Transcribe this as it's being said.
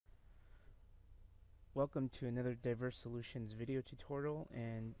Welcome to another Diverse Solutions video tutorial,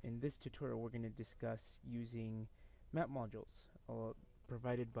 and in this tutorial we're going to discuss using map modules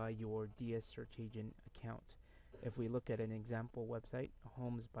provided by your dsSearchAgent account. If we look at an example website,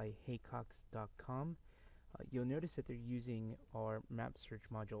 homesbyhaycox.com, you'll notice that they're using our map search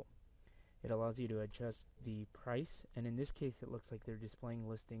module. It allows you to adjust the price, and in this case it looks like they're displaying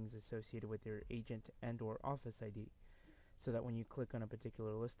listings associated with their agent and or office ID, so that when you click on a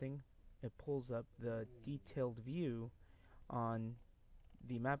particular listing, it pulls up the detailed view on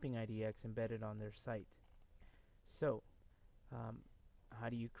the mapping IDX embedded on their site. So, how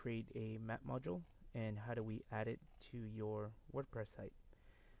do you create a map module, and how do we add it to your WordPress site?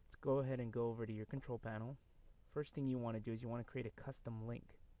 Let's go ahead and go over to your control panel. First thing you want to do is you want to create a custom link.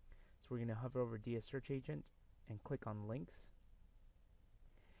 So we're going to hover over dsSearchAgent and click on links,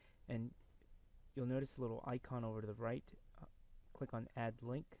 and you'll notice a little icon over to the right. Click on add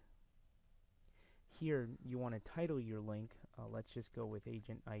link. Here you want to title your link. Let's just go with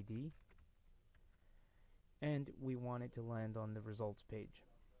agent ID, and we want it to land on the results page.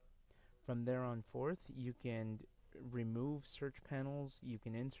 From there on forth, you can remove search panels, you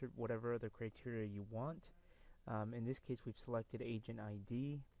can insert whatever other criteria you want. In this case we've selected agent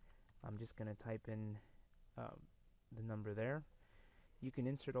ID. I'm just going to type in the number there. You can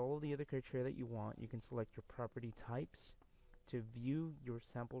insert all of the other criteria that you want. You can select your property types. To view your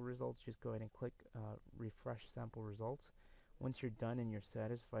sample results, just go ahead and click refresh sample results. Once you're done and you're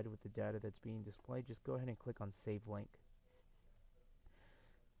satisfied with the data that's being displayed, just go ahead and click on save link.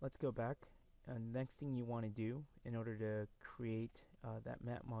 Let's go back, and the next thing you want to do in order to create that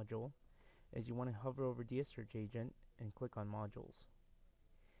map module is you want to hover over dsSearchAgent and click on modules.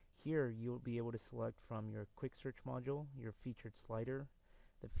 Here you'll be able to select from your quick search module, your featured slider,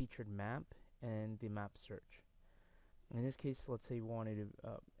 the featured map, and the map search. In this case, let's say we wanted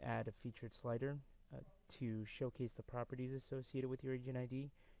to add a featured slider to showcase the properties associated with your agent ID.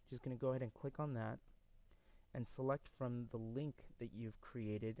 Just going to go ahead and click on that and select from the link that you've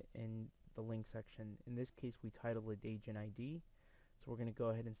created in the link section. In this case, we titled it agent ID, so we're going to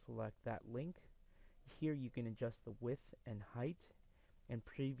go ahead and select that link. Here you can adjust the width and height and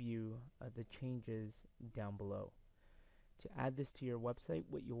preview the changes down below. To add this to your website,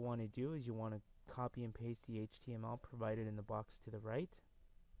 what you'll want to do is you want to copy and paste the HTML provided in the box to the right.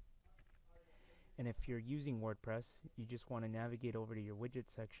 And if you're using WordPress, you just want to navigate over to your widget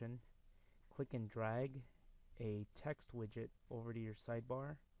section, click and drag a text widget over to your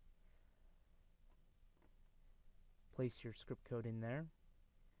sidebar, place your script code in there,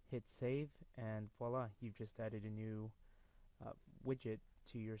 hit save, and voila, you've just added a new widget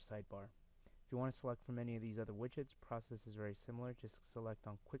to your sidebar. If you want to select from any of these other widgets, process is very similar. Just select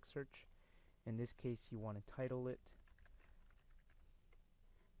on quick search. In this case, you want to title it,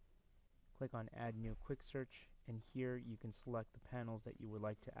 click on add new quick search, and here you can select the panels that you would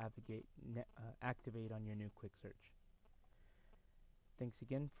like to activate on your new quick search. Thanks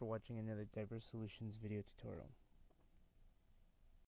again for watching another Diverse Solutions video tutorial.